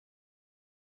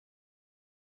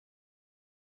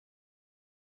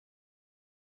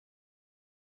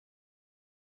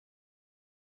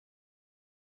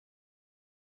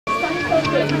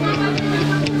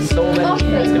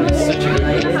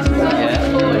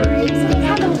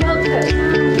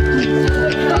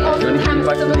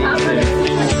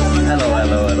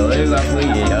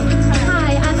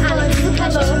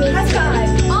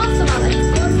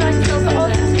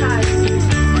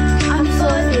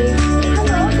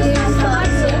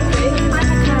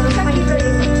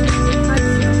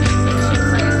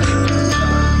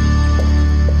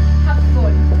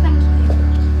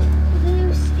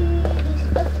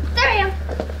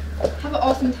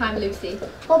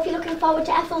looking forward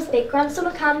to Ethel's big grand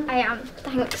summer camp? I am,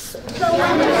 thanks. Who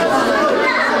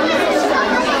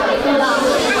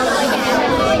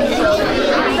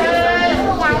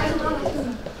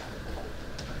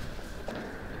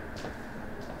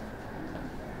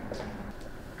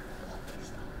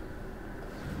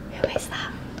is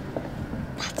that?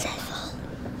 That's Ethel.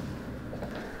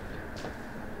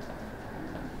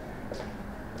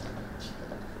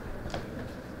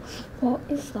 What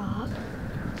is that?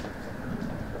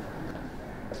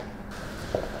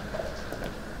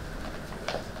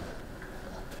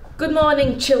 Good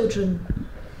morning, children.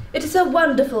 It is so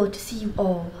wonderful to see you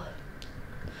all.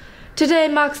 Today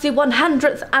marks the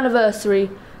 100th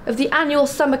anniversary of the annual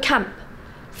summer camp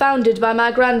founded by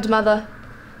my grandmother.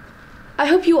 I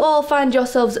hope you all find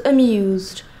yourselves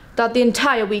amused throughout the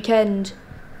entire weekend.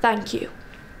 Thank you.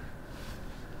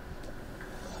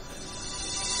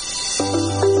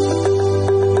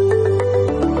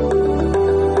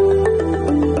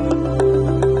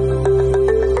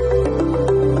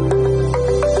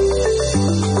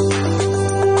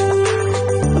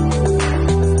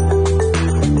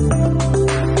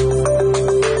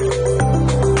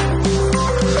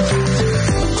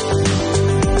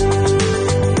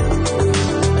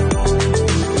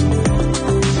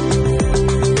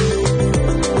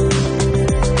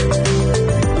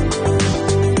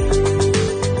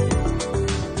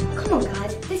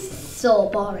 So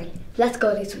boring. Let's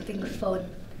go do something fun.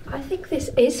 I think this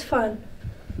is fun.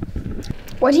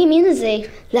 What do you mean, Izzy?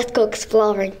 Let's go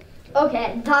exploring.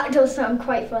 Okay, that does sound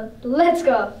quite fun. Let's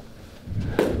go.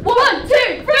 1, 2, 3,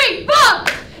 4!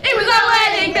 It was our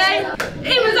wedding day!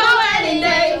 It was our wedding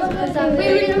day!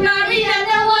 We were married and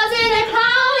there wasn't a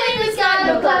cloud in the sky.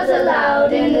 No clouds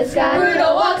allowed in the sky.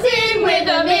 Bruno walks in with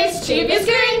a mischievous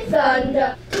grin.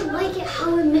 Thunder. I don't like it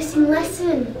how we're missing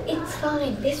lesson. It's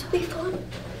fine. This will be fun.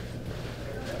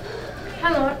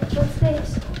 Hang on, what's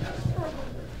this?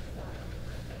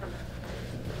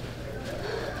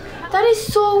 That is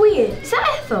so weird. Is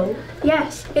that Ethel?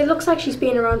 Yes, it looks like she's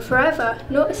been around forever.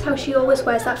 Notice how she always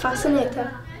wears that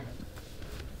fascinator.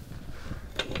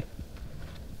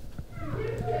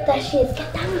 There she is.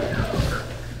 Get down.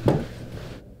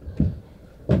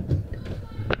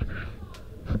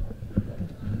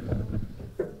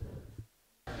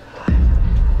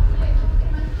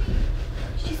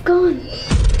 She's gone.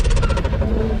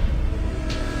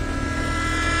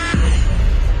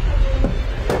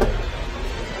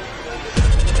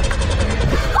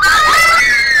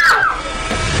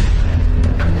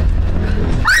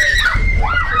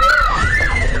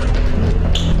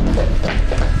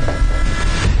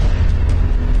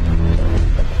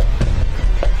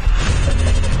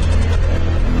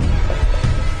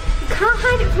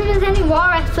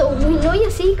 Anymore, Ethel. We know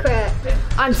your secret.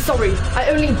 I'm sorry. I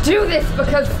only do this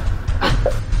because...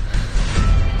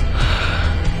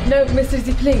 No, Miss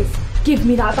Lizzie, please. Give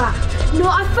me that back. No,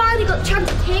 I finally got the chance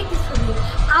to take this from you.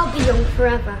 I'll be young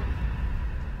forever.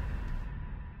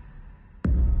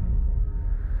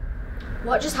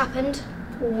 What just happened?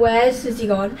 Where's Lizzie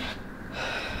gone?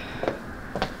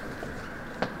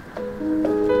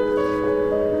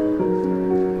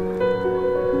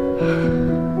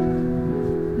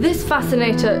 This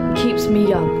fascinator keeps me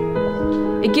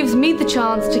young. It gives me the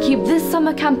chance to keep this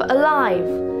summer camp alive,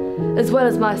 as well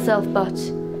as myself, but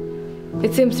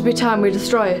it seems to be time we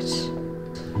destroy it. Is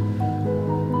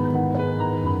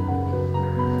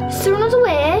there another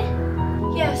way?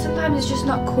 Yeah, sometimes it's just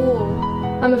not cool.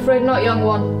 I'm afraid not, young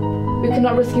one. We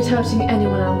cannot risk it hurting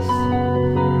anyone else.